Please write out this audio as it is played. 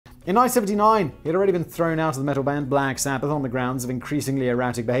In 1979, he had already been thrown out of the metal band Black Sabbath on the grounds of increasingly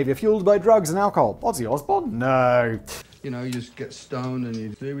erratic behavior fueled by drugs and alcohol. Ozzy Osbourne? No. You know, you just get stoned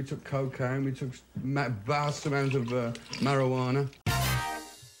and we took cocaine, we took vast amounts of marijuana.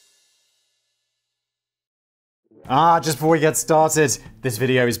 Just before we get started, this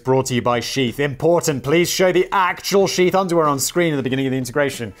video is brought to you by Sheath. Important, please show the actual Sheath underwear on screen at the beginning of the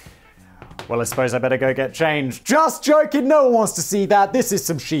integration. Well, I suppose I better go get changed. Just joking, no one wants to see that. This is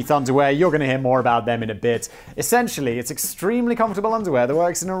some Sheath underwear. You're going to hear more about them in a bit. Essentially, it's extremely comfortable underwear that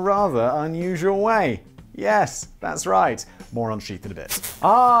works in a rather unusual way. Yes, that's right. More on Sheath in a bit.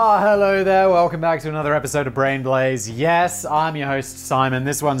 Hello there. Welcome back to another episode of Brain Blaze. Yes, I'm your host, Simon.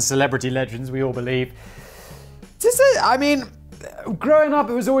 This one's Celebrity Legends, we all believe. Growing up,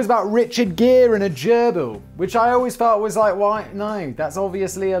 it was always about Richard Gere and a gerbil, which I always felt was like, why? No, that's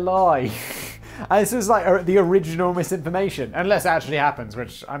obviously a lie. And this was like the original misinformation, unless it actually happens,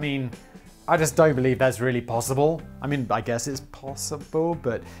 which, I just don't believe that's really possible. I guess it's possible,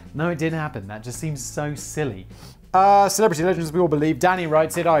 but no, it didn't happen. That just seems so silly. Celebrity Legends, we all believe. Danny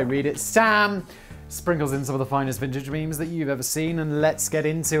writes it, I read it. Sam sprinkles in some of the finest vintage memes that you've ever seen, and let's get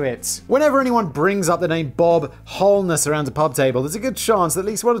into it. Whenever anyone brings up the name Bob Holness around a pub table, there's a good chance that at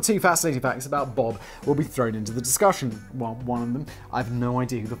least one or two fascinating facts about Bob will be thrown into the discussion. Well, one of them, I have no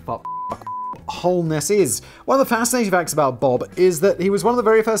idea who the fuck Holness is. One of the fascinating facts about Bob is that he was one of the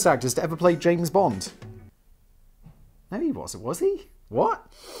very first actors to ever play James Bond. No, he wasn't, was he? What?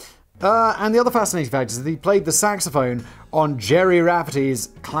 And the other fascinating fact is that he played the saxophone on Jerry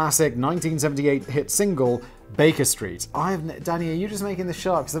Rafferty's classic 1978 hit single, Baker Street. Danny, are you just making this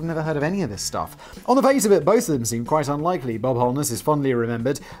shit up? Because I've never heard of any of this stuff. On the face of it, both of them seem quite unlikely. Bob Holness is fondly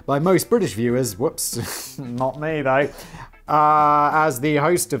remembered by most British viewers, whoops, not me though, as the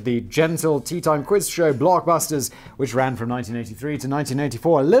host of the gentle tea time quiz show Blockbusters, which ran from 1983 to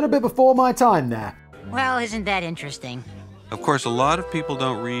 1984, a little bit before my time there. Well, isn't that interesting? Of course, a lot of people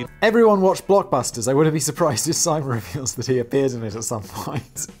don't read. Everyone watched Blockbusters. I wouldn't be surprised if Simon reveals that he appeared in it at some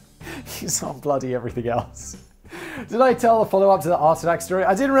point. He's on bloody everything else. Did I tell the follow-up to the Art Attack story?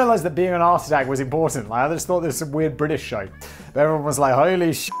 I didn't realize that being an Art Attack was important. I just thought this was some weird British show. But everyone was like,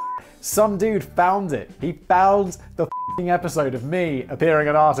 holy shit. Some dude found it. He found the episode of me appearing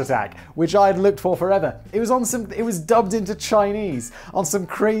on Art Attack, which I had looked for forever. It was dubbed into Chinese on some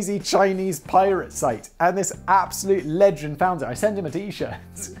crazy Chinese pirate site, and this absolute legend found it. I sent him a t-shirt.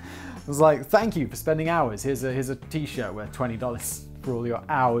 I was like, thank you for spending hours. Here's a t-shirt worth $20 for all your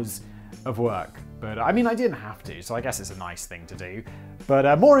hours of work. But I didn't have to, so I guess it's a nice thing to do.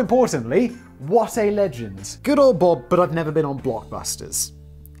 But more importantly, what a legend. Good old Bob, but I've never been on Blockbusters.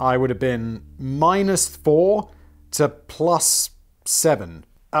 I would have been -4 to +7.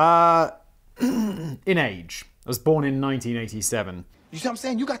 In age. I was born in 1987. You see what I'm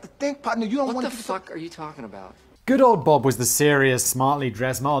saying? You got to think, partner. You don't want to... What the fuck are you talking about? Good old Bob was the serious, smartly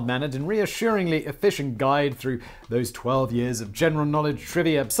dressed, mild-mannered, and reassuringly efficient guide through those 12 years of general knowledge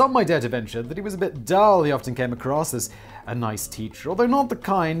trivia. Some might dare to venture that he was a bit dull. He often came across as a nice teacher, although not the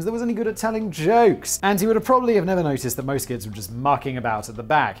kind that was any good at telling jokes. And he would have probably never noticed that most kids were just mucking about at the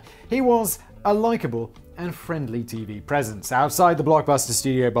back. He was a likable and friendly TV presence. Outside the Blockbuster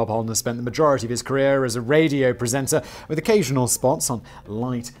studio, Bob Holness spent the majority of his career as a radio presenter, with occasional spots on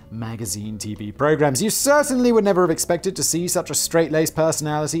light magazine TV programs. You certainly would never have expected to see such a straight-laced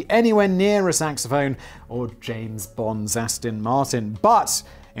personality anywhere near a saxophone or James Bond's Aston Martin. But,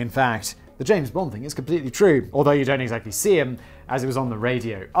 in fact, the James Bond thing is completely true, although you don't exactly see him, as it was on the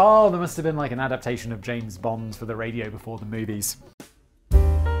radio. Oh, there must have been like an adaptation of James Bond for the radio before the movies.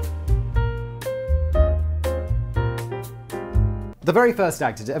 The very first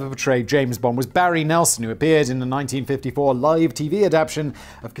actor to ever portray James Bond was Barry Nelson, who appeared in the 1954 live TV adaptation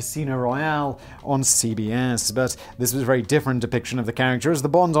of Casino Royale on CBS. But this was a very different depiction of the character, as the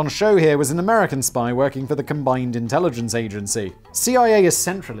Bond on show here was an American spy working for the Combined Intelligence Agency. CIA is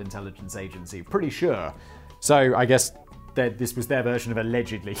Central Intelligence Agency, pretty sure. So I guess that this was their version of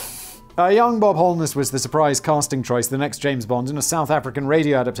allegedly. Young Bob Holness was the surprise casting choice for the next James Bond in a South African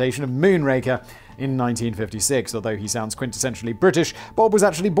radio adaptation of Moonraker in 1956. Although he sounds quintessentially British, Bob was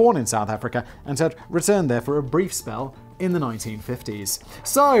actually born in South Africa and had returned there for a brief spell in the 1950s.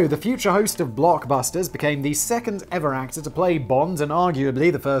 So, the future host of Blockbusters became the second ever actor to play Bond and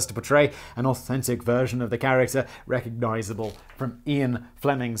arguably the first to portray an authentic version of the character recognizable from Ian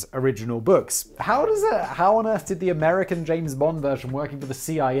Fleming's original books. How on earth did the American James Bond version working for the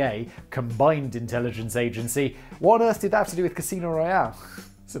CIA, Combined Intelligence Agency, what on earth did that have to do with Casino Royale?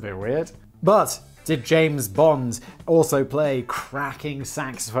 It's a bit weird. But Did James Bond also play cracking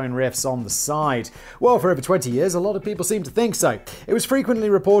saxophone riffs on the side? Well, for over 20 years, a lot of people seem to think so. It was frequently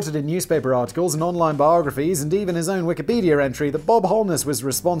reported in newspaper articles and online biographies, and even his own Wikipedia entry, that Bob Holness was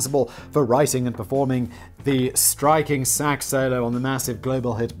responsible for writing and performing the striking sax solo on the massive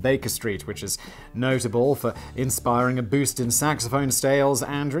global hit Baker Street, which is notable for inspiring a boost in saxophone sales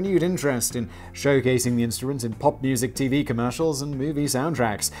and renewed interest in showcasing the instrument in pop music, TV commercials, and movie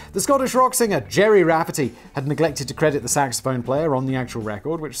soundtracks. The Scottish rock singer Jerry Rafferty had neglected to credit the saxophone player on the actual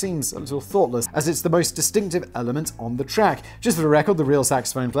record, which seems a little thoughtless, as it's the most distinctive element on the track. Just for the record, the real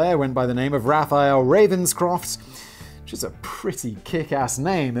saxophone player went by the name of Raphael Ravenscroft, which is a pretty kick-ass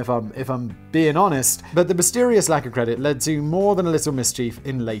name if I'm being honest. But the mysterious lack of credit led to more than a little mischief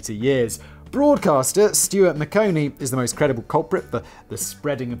in later years. Broadcaster Stuart Maconie is the most credible culprit for the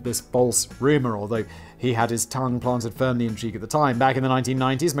spreading of this false rumour, although he had his tongue planted firmly in cheek at the time. Back in the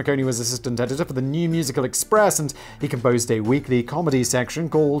 1990s, Maconie was assistant editor for the New Musical Express, and he composed a weekly comedy section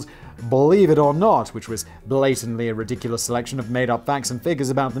called Believe It or Not, which was blatantly a ridiculous selection of made-up facts and figures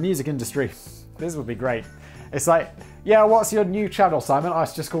about the music industry. This would be great. It's like, yeah, what's your new channel, Simon? Oh,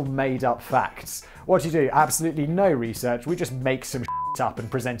 it's just called Made Up Facts. What do you do? Absolutely no research. We just make some shit up and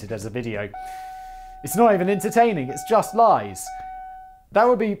present it as a video. It's not even entertaining, it's just lies. That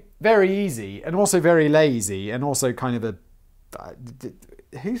would be very easy, and also very lazy, and also kind of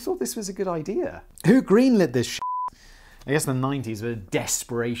a... who thought this was a good idea? Who greenlit this shit? I guess the 90s were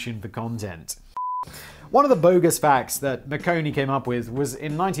desperation for content. One of the bogus facts that Maconie came up with was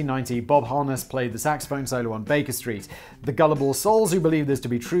in 1990, Bob Holness played the saxophone solo on Baker Street. The gullible souls who believe this to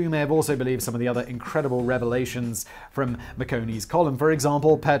be true may have also believed some of the other incredible revelations from Maconie's column. For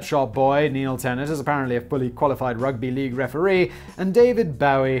example, Pet Shop Boy Neil Tennant is apparently a fully qualified rugby league referee, and David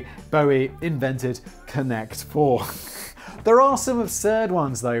Bowie invented Connect 4. There are some absurd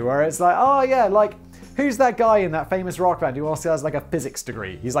ones though, where it's like, oh yeah, like, who's that guy in that famous rock band who also has like a physics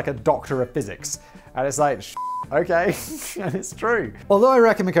degree? He's like a doctor of physics. And it's like, okay, and it's true. Although I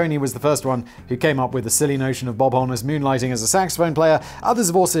reckon Maconie was the first one who came up with the silly notion of Bob Holness moonlighting as a saxophone player, others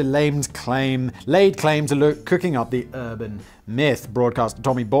have also laid claim to cooking up the urban myth. Broadcaster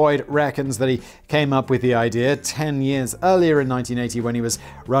Tommy Boyd reckons that he came up with the idea 10 years earlier in 1980 when he was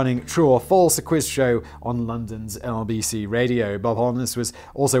running True or False, a quiz show on London's LBC Radio. Bob Holness was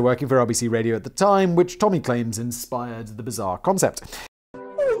also working for LBC Radio at the time, which Tommy claims inspired the bizarre concept.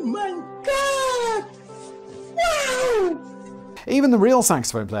 Oh my God! Wow! Even the real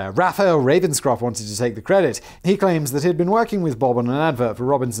saxophone player, Raphael Ravenscroft, wanted to take the credit. He claims that he'd been working with Bob on an advert for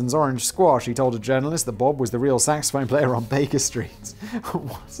Robinson's Orange Squash. He told a journalist that Bob was the real saxophone player on Baker Street.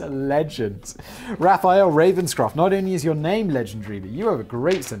 What a legend. Raphael Ravenscroft, not only is your name legendary, but you have a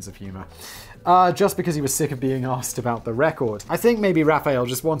great sense of humour. Just because he was sick of being asked about the record. I think maybe Raphael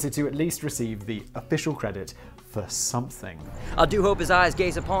just wanted to at least receive the official credit for something. I do hope his eyes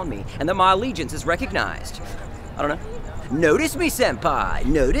gaze upon me, and that my allegiance is recognized. I don't know. Notice me, senpai!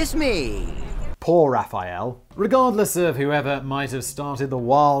 Notice me! Poor Raphael. Regardless of whoever might have started the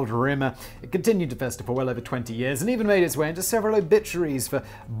wild rumour, it continued to fester for well over 20 years and even made its way into several obituaries for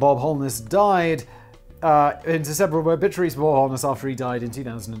Bob Holness died. Into several obituaries for Holness after he died in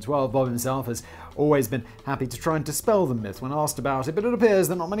 2012. Bob himself has always been happy to try and dispel the myth when asked about it, but it appears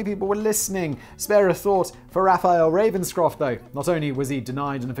that not many people were listening. Spare a thought for Raphael Ravenscroft, though. Not only was he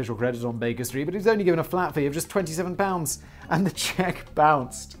denied an official credit on Baker Street, but he was only given a flat fee of just £27, and the cheque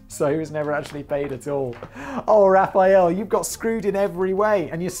bounced, so he was never actually paid at all. Oh, Raphael, you've got screwed in every way,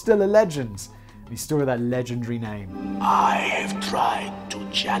 and you're still a legend. He's still with that legendary name. I have tried to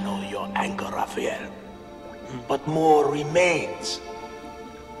channel your anger, Raphael. But more remains.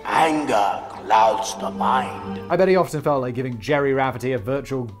 Anger clouds the mind. I bet he often felt like giving Jerry Rafferty a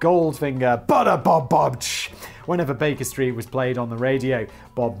virtual gold finger. Bob. Whenever Baker Street was played on the radio,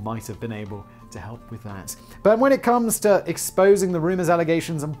 Bob might have been able to help with that. But when it comes to exposing the rumours,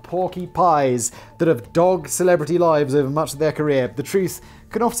 allegations, and porky pies that have dogged celebrity lives over much of their career, the truth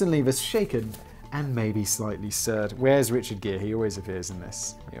can often leave us shaken and maybe slightly stirred. Where's Richard Gere? He always appears in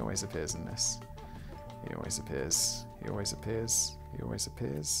this. He always appears in this. He always appears. He always appears. He always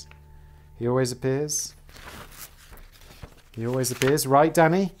appears. He always appears. He always appears. Right,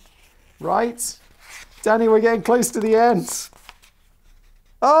 Danny? Right? Danny, we're getting close to the end.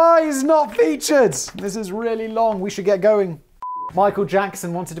 Oh, he's not featured! This is really long. We should get going. Michael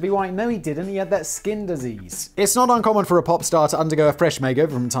Jackson wanted to be white. No, he didn't. He had that skin disease. It's not uncommon for a pop star to undergo a fresh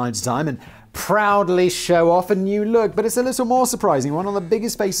makeover from time to time and proudly show off a new look, but it's a little more surprising. One of the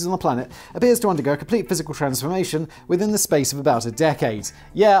biggest faces on the planet appears to undergo a complete physical transformation within the space of about a decade.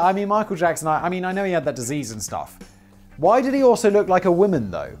 Yeah, I mean, Michael Jackson, I know he had that disease and stuff. Why did he also look like a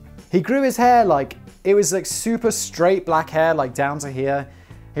woman, though? He grew his hair like, it was like super straight black hair, like down to here.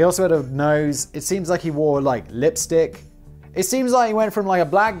 He also had a nose. It seems like he wore like lipstick. It seems like he went from like a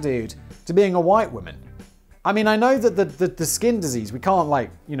black dude to being a white woman. I mean, I know that the skin disease, we can't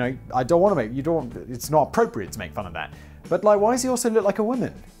like, you know, I don't want to make, it's not appropriate to make fun of that. But like, why does he also look like a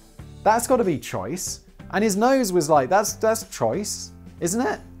woman? That's got to be choice. And his nose was like, that's choice, isn't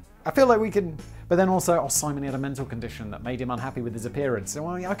it? I feel like we can, but then also, Simon had a mental condition that made him unhappy with his appearance. So,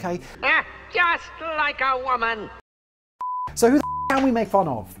 well, okay. Just like a woman. So who the can we make fun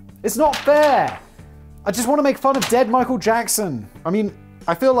of? It's not fair. I just want to make fun of dead Michael Jackson. I mean,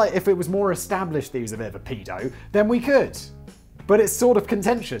 I feel like if it was more established that he was a bit of a pedo, then we could. But it's sort of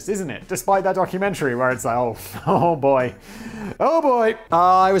contentious, isn't it? Despite that documentary where it's like, oh boy. Oh boy.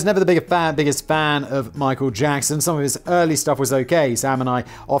 I was never the biggest fan of Michael Jackson. Some of his early stuff was okay. Sam and I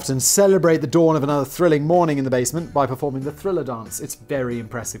often celebrate the dawn of another thrilling morning in the basement by performing the Thriller dance. It's very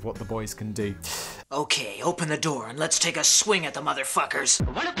impressive what the boys can do. Okay, open the door and let's take a swing at the motherfuckers.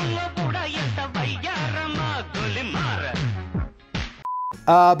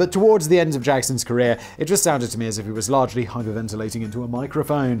 But towards the end of Jackson's career, it just sounded to me as if he was largely hyperventilating into a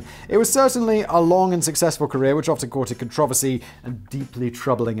microphone. It was certainly a long and successful career, which often courted controversy and deeply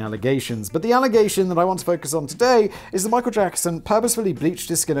troubling allegations. But the allegation that I want to focus on today is that Michael Jackson purposefully bleached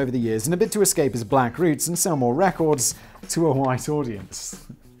his skin over the years in a bid to escape his black roots and sell more records to a white audience.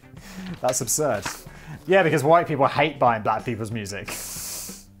 That's absurd. Yeah, because white people hate buying black people's music.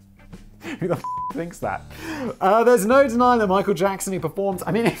 Who the thinks that? There's no denying that Michael Jackson, he performed.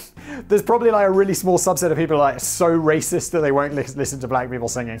 I mean, there's probably like a really small subset of people like so racist that they won't listen to black people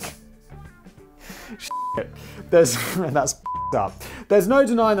singing. That's up. There's no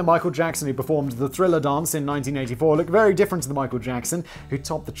denying that Michael Jackson, who performed the Thriller dance in 1984, looked very different to the Michael Jackson who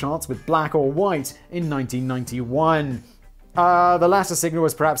topped the charts with Black or White in 1991. The latter signal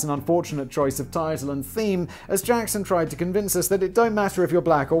was perhaps an unfortunate choice of title and theme, as Jackson tried to convince us that it don't matter if you're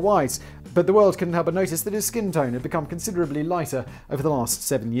black or white, but the world couldn't help but notice that his skin tone had become considerably lighter over the last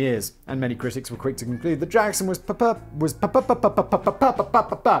 7 years, and many critics were quick to conclude that Jackson was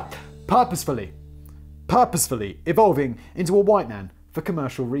purposefully evolving into a white man for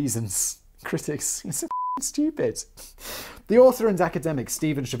commercial reasons. Critics, you're so stupid. The author and academic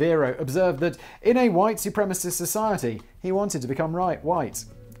Stephen Shaviro observed that in a white supremacist society, he wanted to become white.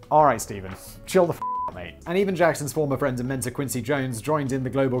 Alright, Stephen, chill the out, mate. And even Jackson's former friend and mentor Quincy Jones joined in the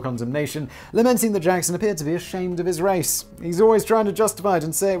global condemnation, lamenting that Jackson appeared to be ashamed of his race. He's always trying to justify it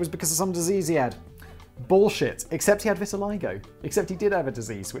and say it was because of some disease he had. Bullshit. Except he had vitiligo. Except he did have a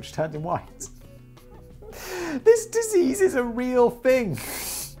disease which turned him white. This disease is a real thing.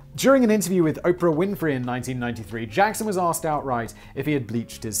 During an interview with Oprah Winfrey in 1993, Jackson was asked outright if he had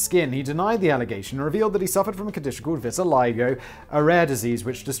bleached his skin. He denied the allegation and revealed that he suffered from a condition called vitiligo, a rare disease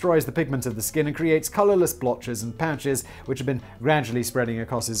which destroys the pigment of the skin and creates colorless blotches and patches, which have been gradually spreading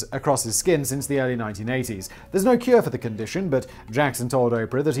across his skin since the early 1980s. There's no cure for the condition, but Jackson told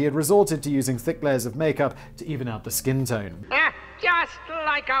Oprah that he had resorted to using thick layers of makeup to even out the skin tone. Just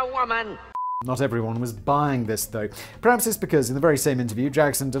like a woman. Not everyone was buying this, though. Perhaps it's because in the very same interview,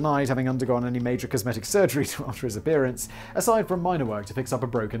 Jackson denied having undergone any major cosmetic surgery to alter his appearance, aside from minor work to fix up a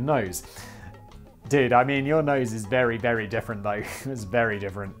broken nose. Dude, I mean, your nose is very, very different, though. It's very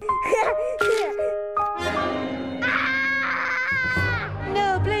different.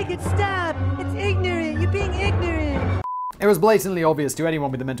 No, Blanket, stop! It's ignorant! You're being ignorant! It was blatantly obvious to anyone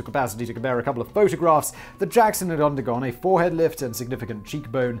with the mental capacity to compare a couple of photographs that Jackson had undergone a forehead lift and significant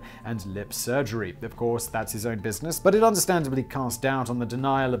cheekbone and lip surgery. Of course, that's his own business, but it understandably cast doubt on the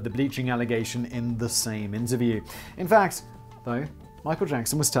denial of the bleaching allegation in the same interview. In fact, though, Michael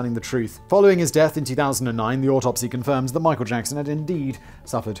Jackson was telling the truth. Following his death in 2009, the autopsy confirms that Michael Jackson had indeed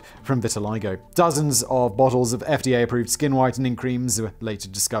suffered from vitiligo. Dozens of bottles of FDA-approved skin whitening creams were later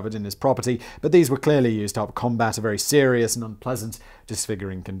discovered in his property, but these were clearly used to help combat a very serious and unpleasant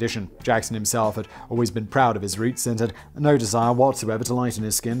disfiguring condition. Jackson himself had always been proud of his roots and had no desire whatsoever to lighten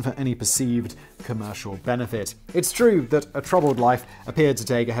his skin for any perceived commercial benefit. It's true that a troubled life appeared to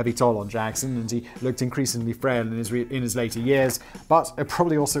take a heavy toll on Jackson, and he looked increasingly frail in his later years, but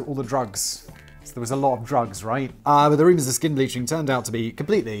probably also all the drugs. So there was a lot of drugs, right? But the rumors of skin bleaching turned out to be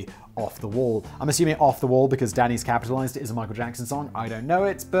completely off the wall. I'm assuming off the wall because Danny's capitalized it as a Michael Jackson song. I don't know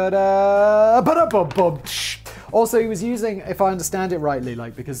it, but also he was using, if I understand it rightly,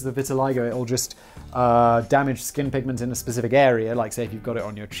 like because of the vitiligo, it'll just damage skin pigment in a specific area, like say if you've got it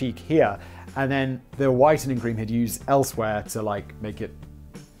on your cheek here, and then the whitening cream he'd use elsewhere to like make it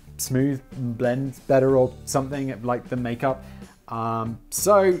smooth and blend better or something, like the makeup.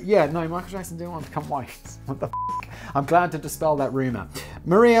 So yeah, no, Michael Jackson didn't want to become white. What the f***? I'm glad to dispel that rumor.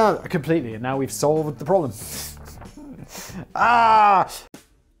 Maria, completely, and now we've solved the problem.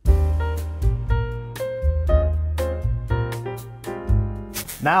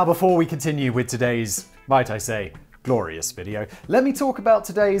 Now, before we continue with today's, might I say, glorious video, let me talk about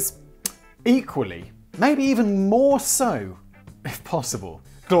today's equally, maybe even more so, if possible,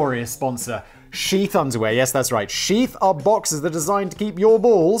 glorious sponsor, Sheath Underwear. Yes, that's right. Sheath are boxers that are designed to keep your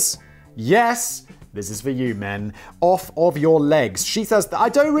balls, yes, this is for you, men, off of your legs. Sheath has, I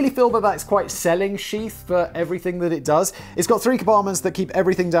don't really feel that that's quite selling Sheath for everything that it does. It's got 3 compartments that keep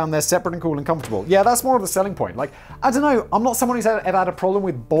everything down there separate and cool and comfortable. Yeah, that's more of the selling point. Like, I don't know, I'm not someone who's ever had a problem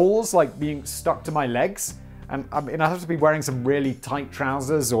with balls, like, being stuck to my legs. And I mean, I have to be wearing some really tight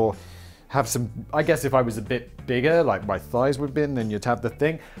trousers or have some, I guess if I was a bit bigger, like my thighs would have been, then you'd have the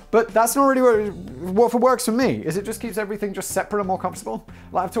thing. But that's not really what works for me, is it just keeps everything just separate and more comfortable.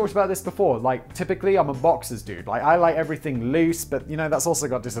 Like I've talked about this before, like typically I'm a boxers dude. Like I like everything loose, but you know, that's also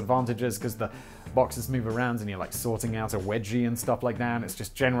got disadvantages because the boxers move around and you're like sorting out a wedgie and stuff like that, and it's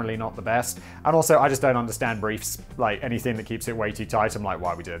just generally not the best. And also I just don't understand briefs, like anything that keeps it way too tight. I'm like,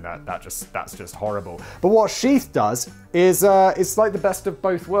 why are we doing that? That's just horrible. But what Sheath does is it's like the best of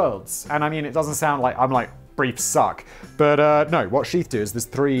both worlds. And I mean, it doesn't sound like I'm like, briefs suck. But no, what Sheath do is there's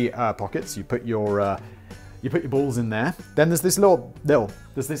 3 pockets. You put your balls in there. Then there's this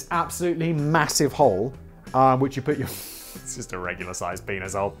there's this absolutely massive hole, which you put your, it's just a regular sized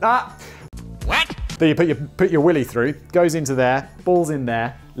penis hole. What? That you put your willy through, goes into there, balls in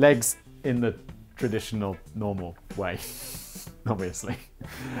there, legs in the traditional, normal way. Obviously.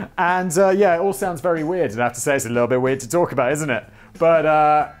 And yeah, it all sounds very weird. And I have to say it's a little bit weird to talk about, isn't it?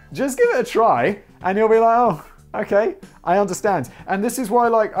 But just give it a try and you'll be like, oh, okay, I understand. And this is why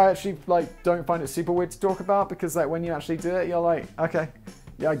like I actually like don't find it super weird to talk about, because like when you actually do it, you're like, okay,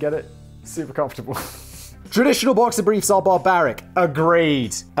 yeah, I get it. Super comfortable. Traditional boxer briefs are barbaric.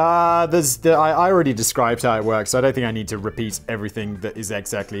 Agreed. I already described how it works, so I don't think I need to repeat everything that is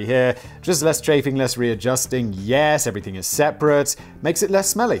exactly here. Just less chafing, less readjusting. Yes, everything is separate. Makes it less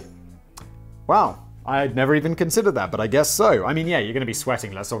smelly. Wow, I'd never even considered that, but I guess so. I mean, yeah, you're going to be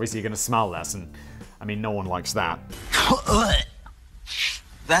sweating less. Obviously, you're going to smell less, and I mean, no one likes that.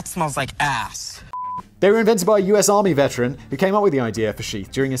 That smells like ass. They were invented by a US Army veteran who came up with the idea for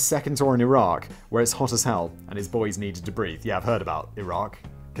Sheath during his second tour in Iraq, where it's hot as hell and his boys needed to breathe. Yeah, I've heard about Iraq.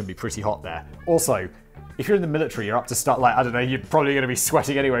 Can be pretty hot there. Also, if you're in the military, you're up to start, like, I don't know, you're probably going to be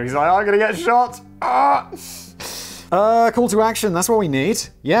sweating anyway. He's like, I'm going to get shot. Call to action, that's what we need.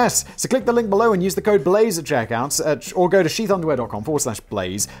 Yes, so click the link below and use the code BLAZE at checkout, or go to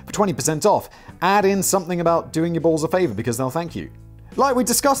sheathunderwear.com/blaze for 20% off. Add in something about doing your balls a favor because they'll thank you. Like, we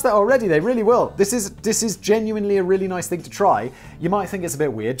discussed that already, they really will. This is genuinely a really nice thing to try. You might think it's a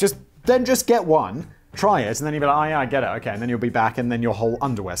bit weird, just get one, try it, and then you'll be like, oh yeah, I get it, okay, and then you'll be back, and then your whole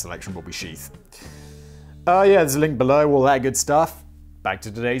underwear selection will be Sheath. Yeah, there's a link below, all that good stuff. Back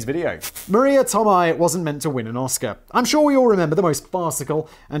to today's video. Maria Tomei wasn't meant to win an Oscar. I'm sure we all remember the most farcical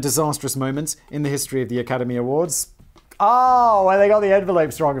and disastrous moment in the history of the Academy Awards. Oh, well, they got the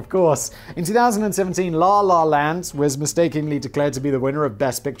envelopes wrong, of course. In 2017, La La Land was mistakenly declared to be the winner of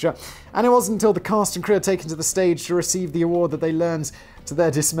Best Picture, and it wasn't until the cast and crew had taken to the stage to receive the award that they learned, to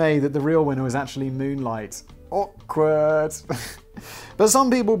their dismay, that the real winner was actually Moonlight. Awkward. But some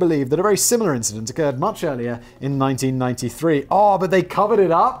people believe that a very similar incident occurred much earlier in 1993. Oh, but they covered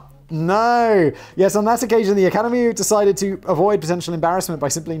it up? No. Yes, on that occasion, the Academy decided to avoid potential embarrassment by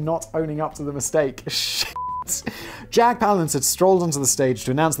simply not owning up to the mistake. Jack Palance had strolled onto the stage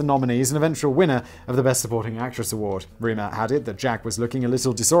to announce the nominees and eventual winner of the Best Supporting Actress award. Rumour had it that Jack was looking a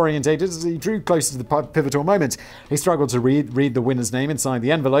little disorientated as he drew closer to the pivotal moment. He struggled to read the winner's name inside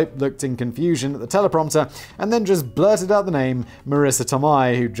the envelope, looked in confusion at the teleprompter, and then just blurted out the name Marisa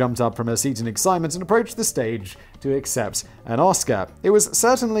Tomei, who jumped up from her seat in excitement and approached the stage to accept an Oscar. It was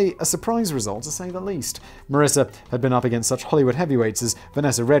certainly a surprise result, to say the least. Marisa had been up against such Hollywood heavyweights as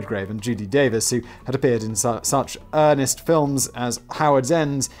Vanessa Redgrave and Judy Davis, who had appeared in such earnest films as Howard's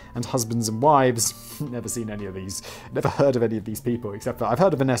End and Husbands and Wives. Never seen any of these. Never heard of any of these people, except for I've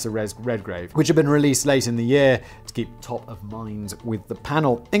heard of Vanessa Redgrave, which had been released late in the year to keep top of mind with the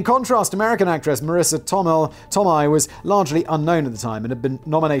panel. In contrast, American actress Marisa Tomei was largely unknown at the time and had been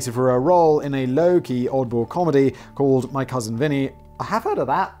nominated for a role in a low-key oddball comedy called My Cousin Vinny. I have heard of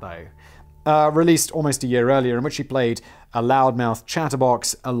that, though. released almost a year earlier, in which she played a loudmouth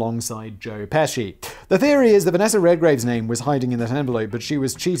chatterbox alongside Joe Pesci. The theory is that Vanessa Redgrave's name was hiding in that envelope, but she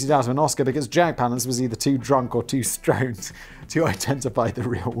was cheated out of an Oscar because Jack Palance was either too drunk or too stoned to identify the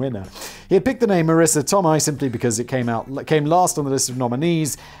real winner. He had picked the name Marissa Tomei simply because it came last on the list of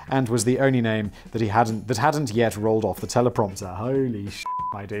nominees and was the only name that hadn't yet rolled off the teleprompter. Holy shit,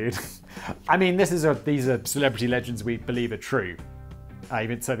 my dude. I mean, these are celebrity legends we believe are true.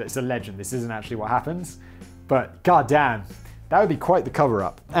 Even so, that it's a legend. This isn't actually what happens. But goddamn, that would be quite the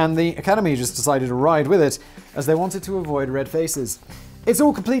cover-up. And the Academy just decided to ride with it, as they wanted to avoid red faces. It's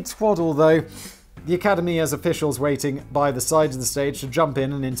all complete twaddle, though. The Academy has officials waiting by the side of the stage to jump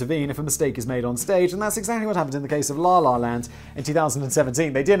in and intervene if a mistake is made on stage, and that's exactly what happened in the case of La La Land in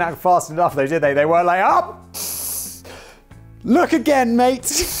 2017. They didn't act fast enough, though, did they? They were like, up! Look again,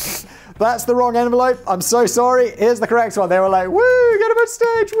 mate! That's the wrong envelope. I'm so sorry. Here's the correct one. They were like, woo, get him on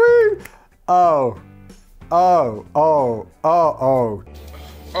stage, woo!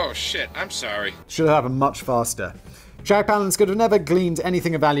 Oh shit, I'm sorry. Should have happened much faster. Jack Palance could have never gleaned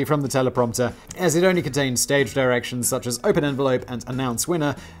anything of value from the teleprompter, as it only contained stage directions such as open envelope and announce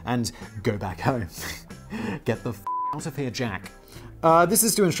winner and go back home. Get the f*** out of here, Jack. This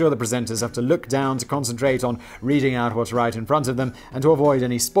is to ensure the presenters have to look down to concentrate on reading out what's right in front of them and to avoid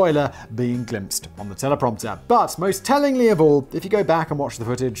any spoiler being glimpsed on the teleprompter. But most tellingly of all, if you go back and watch the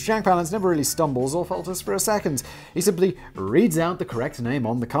footage, Jack Palance never really stumbles or falters for a second. He simply reads out the correct name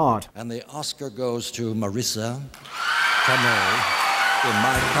on the card. And the Oscar goes to Marissa Tomei in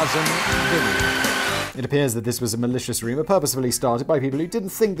My Cousin Vinny. It appears that this was a malicious rumor purposefully started by people who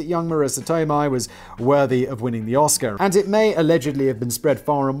didn't think that young Marissa Tomei was worthy of winning the Oscar, and it may allegedly have been spread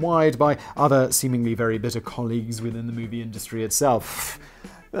far and wide by other seemingly very bitter colleagues within the movie industry itself.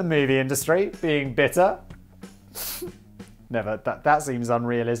 The movie industry being bitter? Never. That seems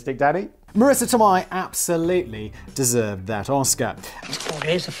unrealistic, Danny. Marissa Tomei absolutely deserved that Oscar. Oh, it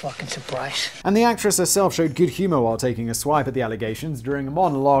is a fucking surprise. And the actress herself showed good humor while taking a swipe at the allegations during a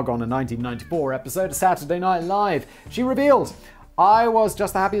monologue on a 1994 episode of Saturday Night Live. She revealed, "I was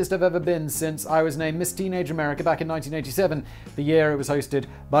just the happiest I've ever been since I was named Miss Teenage America back in 1987, the year it was hosted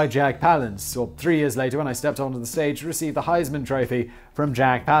by Jack Palance, or 3 years later when I stepped onto the stage to receive the Heisman Trophy from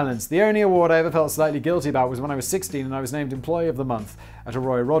Jack Palance. The only award I ever felt slightly guilty about was when I was 16 and I was named Employee of the Month at a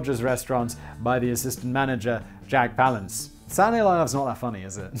Roy Rogers restaurant by the assistant manager, Jack Palance." Saturday Night Live's not that funny,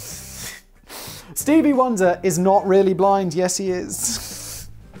 is it? Stevie Wonder is not really blind. Yes, he is.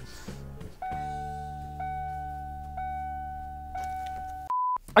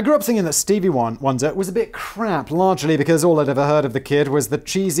 I grew up thinking that Stevie Wonder was a bit crap, largely because all I'd ever heard of the kid was the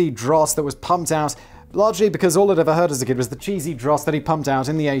cheesy dross that was pumped out Largely because all I'd ever heard as a kid was the cheesy dross that he pumped out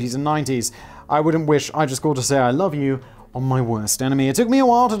in the 80s and 90s. I wouldn't wish I just called to say I love you on my worst enemy. It took me a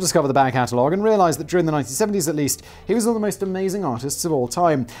while to discover the back catalogue and realise that during the 1970s at least, he was one of the most amazing artists of all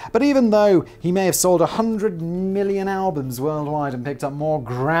time. But even though he may have sold 100 million albums worldwide and picked up more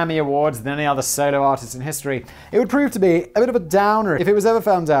Grammy Awards than any other solo artist in history, it would prove to be a bit of a downer if it was ever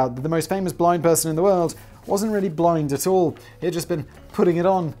found out that the most famous blind person in the world wasn't really blind at all. He had just been putting it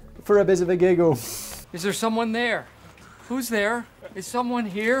on for a bit of a giggle. Is there someone there? Who's there? Is someone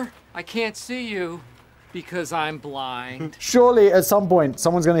here? I can't see you because I'm blind. Surely at some point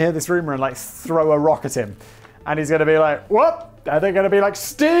someone's going to hear this rumor and like throw a rock at him. And he's going to be like, what? And they're going to be like,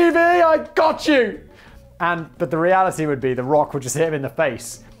 Stevie, I got you! But the reality would be the rock would just hit him in the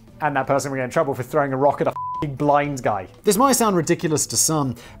face. And that person would get in trouble for throwing a rock at a blind guy. This might sound ridiculous to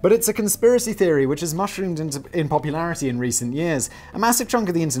some, but it's a conspiracy theory which has mushroomed in popularity in recent years. A massive chunk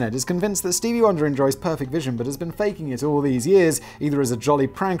of the internet is convinced that Stevie Wonder enjoys perfect vision but has been faking it all these years, either as a jolly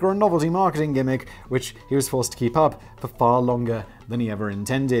prank or a novelty marketing gimmick, which he was forced to keep up for far longer than he ever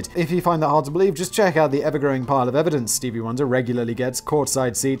intended. If you find that hard to believe, just check out the ever-growing pile of evidence. Stevie Wonder regularly gets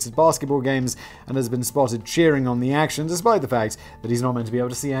courtside seats at basketball games and has been spotted cheering on the action, despite the fact that he's not meant to be able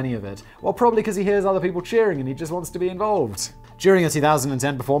to see any of it. Well, probably because he hears other people cheering and he just wants to be involved. During a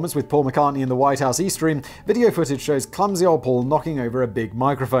 2010 performance with Paul McCartney in the White House East Room, video footage shows clumsy old Paul knocking over a big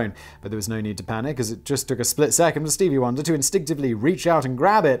microphone. But there was no need to panic, as it just took a split second for Stevie Wonder to instinctively reach out and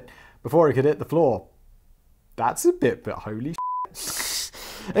grab it before it could hit the floor. That's a bit, but holy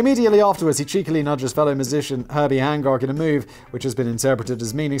Immediately afterwards, he cheekily nudges fellow musician Herbie Hancock in a move which has been interpreted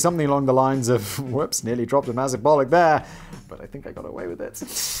as meaning something along the lines of, whoops, nearly dropped a massive bollock there. but I think I got away with it.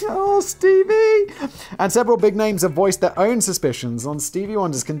 Oh, Stevie! And several big names have voiced their own suspicions on Stevie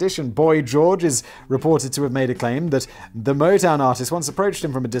Wonder's condition. Boy George is reported to have made a claim that the Motown artist once approached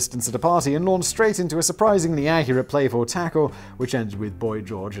him from a distance at a party and launched straight into a surprisingly accurate playful tackle, which ended with Boy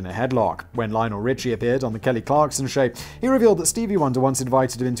George in a headlock. When Lionel Richie appeared on the Kelly Clarkson show, he revealed that Stevie Wonder once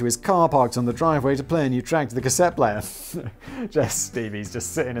invited him into his car parked on the driveway to play a new track to the cassette player. Just Stevie's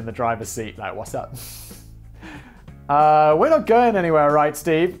just sitting in the driver's seat like, what's up? We're not going anywhere, right,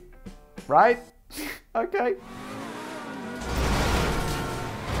 Steve? Right? Okay.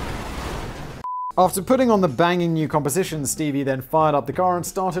 After putting on the banging new composition, Stevie then fired up the car and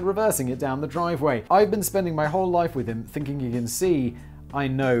started reversing it down the driveway. I've been spending my whole life with him, thinking he can see. I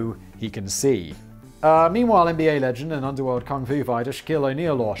know he can see. Meanwhile, NBA legend and underworld kung fu fighter Shaquille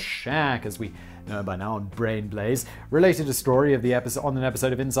O'Neal, or Shaq as we know by now on Brain Blaze, related a story of the episode on an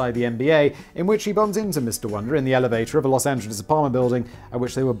episode of Inside the NBA in which he bumped into Mr. Wonder in the elevator of a Los Angeles apartment building at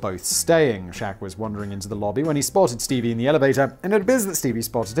which they were both staying. Shaq was wandering into the lobby when he spotted Stevie in the elevator, and it appears that Stevie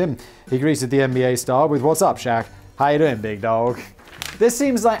spotted him. He greeted the NBA star with, "What's up, Shaq? How you doing, big dog?" This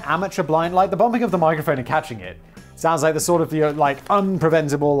seems like amateur blind, like the bumping of the microphone and catching it. Sounds like the sort of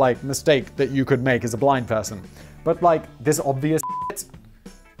unpreventable mistake that you could make as a blind person. But this obvious shit,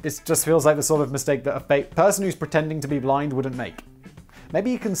 this just feels like the sort of mistake that a fake person who's pretending to be blind wouldn't make.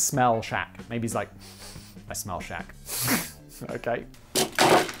 Maybe you can smell Shaq. Maybe he's like, I smell Shaq. Okay.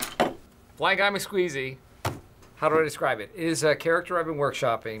 Blind Guy McSqueezy, how do I describe it? Is a character I've been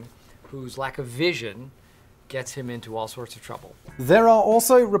workshopping whose lack of vision gets him into all sorts of trouble. There are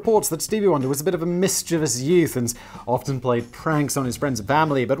also reports that Stevie Wonder was a bit of a mischievous youth and often played pranks on his friends and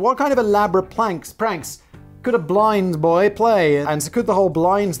family. But what kind of elaborate pranks could a blind boy play? And could the whole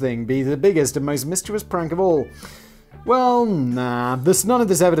blind thing be the biggest and most mischievous prank of all? Well, nah. None of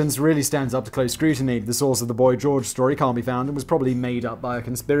this evidence really stands up to close scrutiny. The source of the Boy George story can't be found and was probably made up by a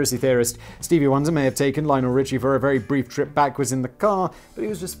conspiracy theorist. Stevie Wonder may have taken Lionel Richie for a very brief trip backwards in the car, but he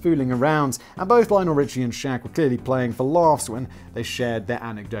was just fooling around. And both Lionel Richie and Shaq were clearly playing for laughs when they shared their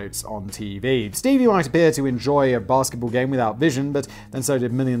anecdotes on TV. Stevie might appear to enjoy a basketball game without vision, but then so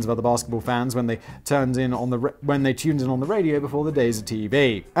did millions of other basketball fans when they tuned in on the radio before the days of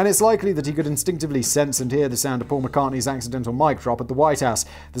TV. And it's likely that he could instinctively sense and hear the sound of Paul McCartney's accidental mic drop at the White House.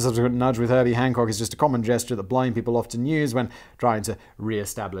 The subsequent nudge with Herbie Hancock is just a common gesture that blind people often use when trying to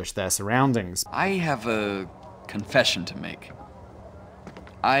re-establish their surroundings. I have a confession to make.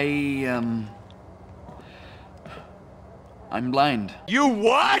 I'm blind. You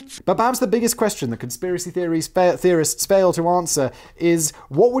what? But perhaps the biggest question that conspiracy theorists fail to answer is,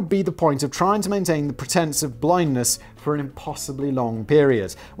 what would be the point of trying to maintain the pretense of blindness for an impossibly long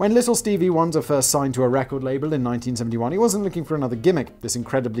period? When little Stevie Wonder first signed to a record label in 1971, he wasn't looking for another gimmick. This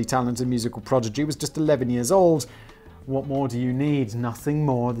incredibly talented musical prodigy was just 11 years old. What more do you need? Nothing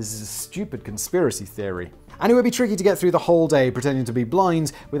more. This is a stupid conspiracy theory. And it would be tricky to get through the whole day pretending to be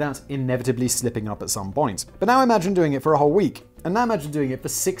blind without inevitably slipping up at some point. But now imagine doing it for a whole week. And now imagine doing it for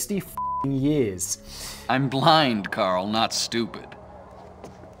 60 years. I'm blind, Carl, not stupid.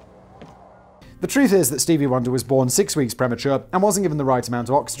 The truth is that Stevie Wonder was born 6 weeks premature and wasn't given the right amount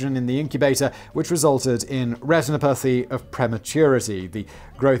of oxygen in the incubator, which resulted in retinopathy of prematurity. The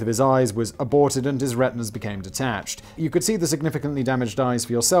growth of his eyes was aborted and his retinas became detached. You could see the significantly damaged eyes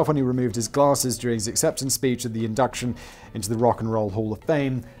for yourself when he removed his glasses during his acceptance speech at the induction into the Rock and Roll Hall of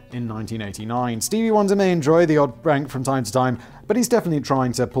Fame in 1989. Stevie Wonder may enjoy the odd prank from time to time, but he's definitely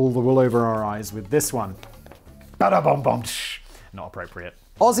trying to pull the wool over our eyes with this one. Ba-da-bum-bum. Not appropriate.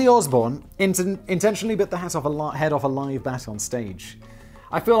 Ozzy Osbourne intentionally bit the head off a live bat on stage.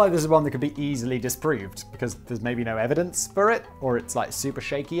 I feel like this is one that could be easily disproved because there's maybe no evidence for it, or it's like super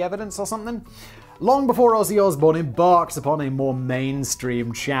shaky evidence or something. Long before Ozzy Osbourne embarked upon a more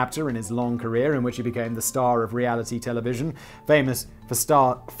mainstream chapter in his long career in which he became the star of reality television, famous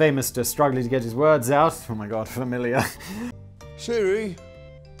to struggling to get his words out. Oh my god, familiar. Siri,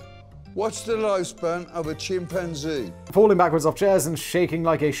 what's the lifespan of a chimpanzee? Falling backwards off chairs and shaking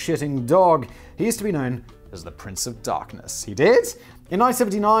like a shitting dog, he used to be known as the Prince of Darkness. He did? In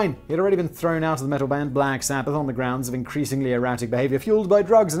 1979, he had already been thrown out of the metal band Black Sabbath on the grounds of increasingly erratic behavior fueled by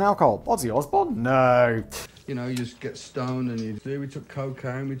drugs and alcohol. Ozzy Osbourne? No. You know, you just get stoned and we took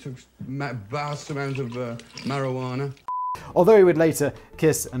cocaine, we took vast amounts of marijuana. Although he would later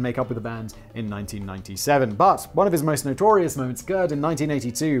kiss and make up with the band in 1997. But one of his most notorious moments occurred in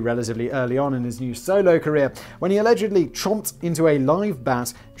 1982, relatively early on in his new solo career, when he allegedly chomped into a live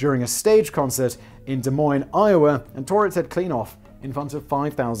bat during a stage concert in Des Moines, Iowa, and tore its head clean off in front of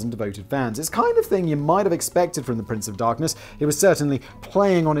 5,000 devoted fans. It's kind of thing you might have expected from the Prince of Darkness. He was certainly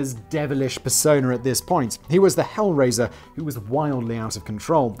playing on his devilish persona at this point. He was the Hellraiser who was wildly out of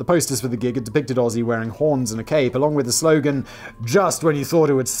control. The posters for the gig had depicted Ozzy wearing horns and a cape, along with the slogan, "Just when you thought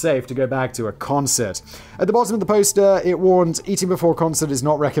it was safe to go back to a concert." At the bottom of the poster, it warned, "Eating before concert is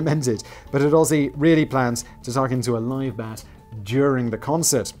not recommended," but Ozzy really plans to tuck into a live bat during the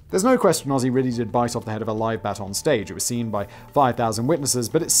concert. There's no question Ozzy really did bite off the head of a live bat on stage. It was seen by 5,000 witnesses,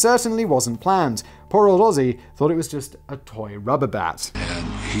 but it certainly wasn't planned. Poor old Ozzy thought it was just a toy rubber bat. And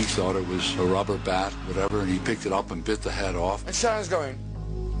he thought it was a rubber bat, whatever, and he picked it up and bit the head off. And Sharon's going,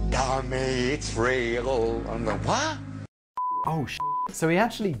 "Tell me it's real." I'm going, what? Oh, so he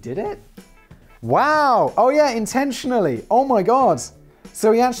actually did it? Wow! Oh yeah, intentionally. Oh my god.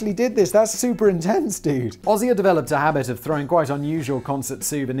 So he actually did this. That's super intense, dude. Ozzy had developed a habit of throwing quite unusual concert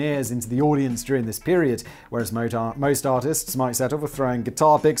souvenirs into the audience during this period. Whereas most artists might settle for throwing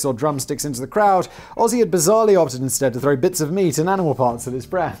guitar picks or drumsticks into the crowd, Ozzy had bizarrely opted instead to throw bits of meat and animal parts at his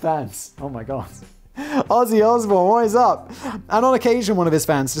fans. Oh my god. Ozzy Osbourne, what is up? And on occasion, one of his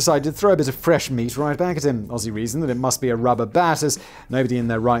fans decided to throw a bit of fresh meat right back at him. Ozzy reasoned that it must be a rubber bat, as nobody in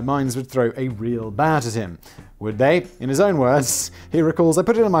their right minds would throw a real bat at him. Would they? In his own words, he recalls, "I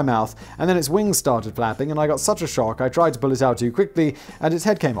put it in my mouth, and then its wings started flapping, and I got such a shock, I tried to pull it out too quickly, and its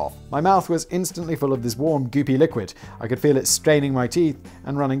head came off. My mouth was instantly full of this warm, goopy liquid. I could feel it staining my teeth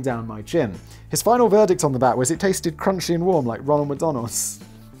and running down my chin." His final verdict on the bat was it tasted crunchy and warm like Ronald McDonald's.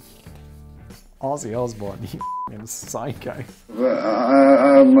 Ozzy Osbourne, you f***ing psycho.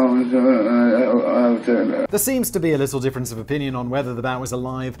 There seems to be a little difference of opinion on whether the bat was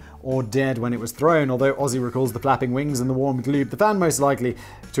alive or dead when it was thrown, although Ozzy recalls the flapping wings and the warm gloop. The fan most likely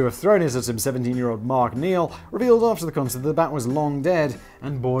to have thrown it at him, 17-year-old Mark Neal, revealed after the concert that the bat was long dead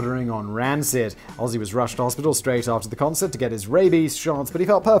and bordering on rancid. Ozzy was rushed to hospital straight after the concert to get his rabies shots, but he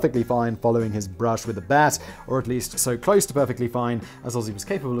felt perfectly fine following his brush with the bat, or at least so close to perfectly fine as Ozzy was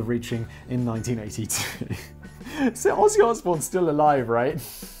capable of reaching in 1982. So Ozzy Osbourne's still alive, right?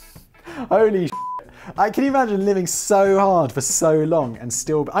 Holy shit. Can you imagine living so hard for so long and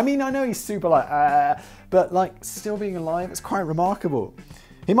still... I mean, I know he's super but still being alive, it's quite remarkable.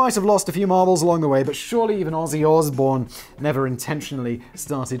 He might have lost a few marbles along the way, but surely even Ozzy Osbourne never intentionally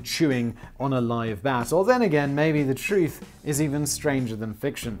started chewing on a live bat. Or then again, maybe the truth is even stranger than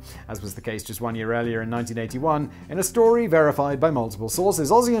fiction, as was the case just 1 year earlier in 1981. In a story verified by multiple sources,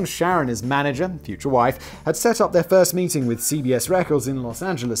 Ozzy and Sharon, his manager, future wife, had set up their first meeting with CBS Records in Los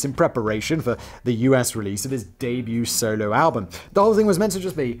Angeles in preparation for the US release of his debut solo album. The whole thing was meant to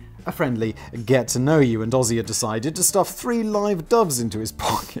just be a friendly get-to-know-you, and Ozzy had decided to stuff 3 live doves into his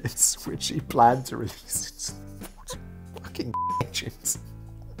pockets, which he planned to release. What fucking agents.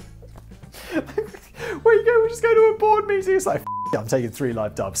 Where you go? We just go to a board meeting. It's like, yeah, I'm taking 3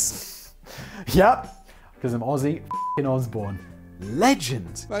 live doves. Yep, because I'm Ozzy Osbourne.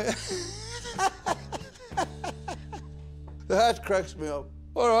 Legend. That cracks me up.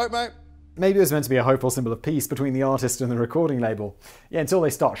 All right, mate. Maybe it was meant to be a hopeful symbol of peace between the artist and the recording label. Yeah, until they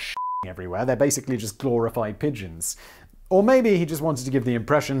start everywhere. They're basically just glorified pigeons. Or maybe he just wanted to give the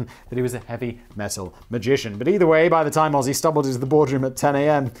impression that he was a heavy metal magician. But either way, by the time Ozzy stumbled into the boardroom at 10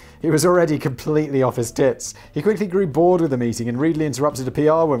 a.m, he was already completely off his tits. He quickly grew bored with the meeting and rudely interrupted a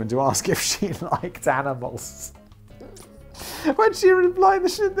PR woman to ask if she liked animals. When she replied,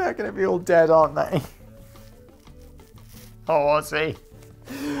 they're going to be all dead, aren't they? Oh, Ozzy.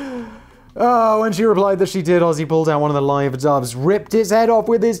 Oh, when she replied that she did, Ozzy pulled out one of the live doves, ripped its head off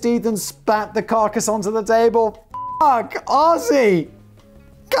with his teeth, and spat the carcass onto the table. Fuck, Ozzy!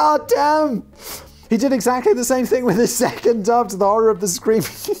 God damn! He did exactly the same thing with his second dove, to the horror of the screaming.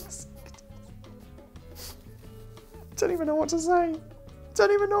 Don't even know what to say.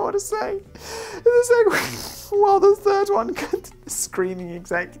 Don't even know what to say. While the third one got the screaming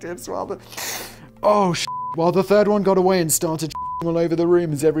executives, while the third one got away and started all over the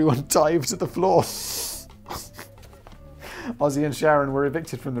room as everyone dived to the floor. Ozzy and Sharon were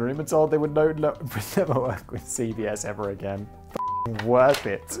evicted from the room and told they would never work with CBS ever again. Worth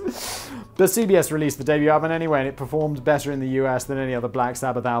it. But CBS released the debut album anyway, and it performed better in the US than any other Black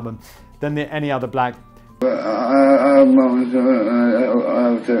Sabbath album, And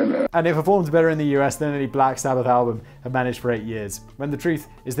it performed better in the US than any Black Sabbath album had managed for 8 years. When the truth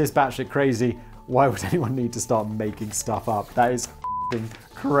is this batshit crazy, why would anyone need to start making stuff up? That is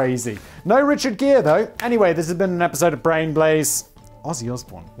crazy. No Richard Gere, though. Anyway, this has been an episode of Brain Blaze. Ozzy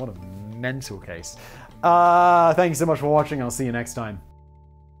Osbourne, what a mental case. Thank you so much for watching. I'll see you next time.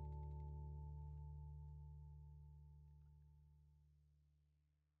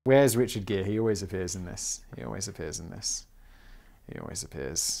 Where's Richard Gere? He always appears in this. He always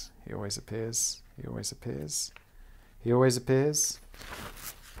appears. He always appears. He always appears. He always appears.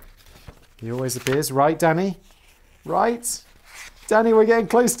 He always appears. Right, Danny? Right? Danny, we're getting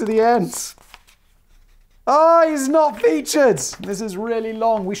close to the end. Oh, he's not featured. This is really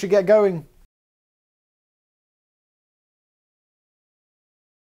long. We should get going.